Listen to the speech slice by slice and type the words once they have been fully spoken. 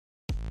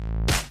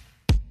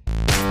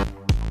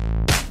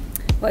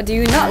What do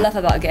you not love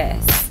about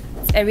guests?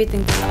 It's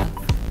everything to love.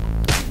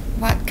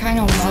 What kind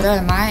of model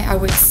am I? I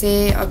would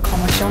say a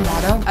commercial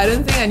model. I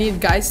don't think I need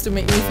guys to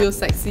make me feel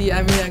sexy.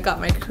 I mean, I got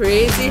my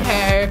crazy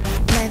hair.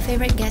 My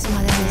favorite guest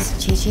model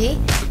is Gigi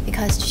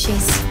because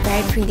she's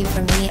very pretty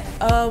for me.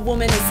 A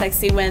woman is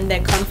sexy when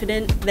they're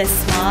confident, they're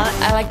smart.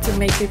 I like to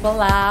make people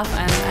laugh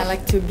and I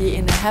like to be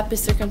in the happy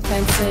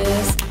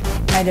circumstances.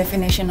 My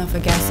definition of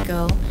a guest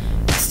girl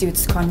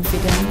exudes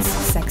confidence,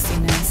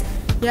 sexiness.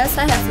 Yes,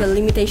 I have the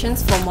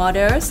limitations for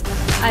models.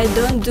 I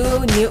don't do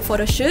nude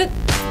photo shoot,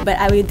 but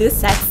I will do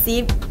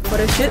sexy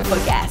photo shoot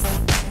for guests.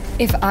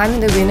 If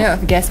I'm the winner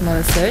of Guest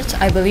Model Search,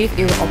 I believe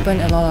it will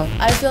open a lot of...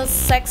 I feel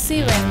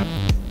sexy when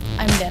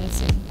I'm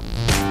dancing.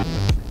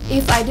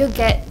 If I do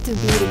get to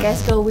be the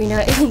guest girl winner,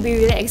 it will be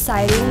really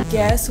exciting.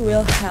 Guests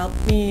will help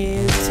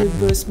me to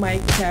boost my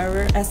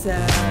career as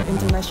an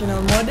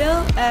international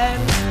model,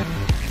 and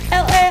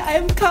LA,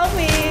 I'm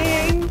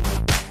coming!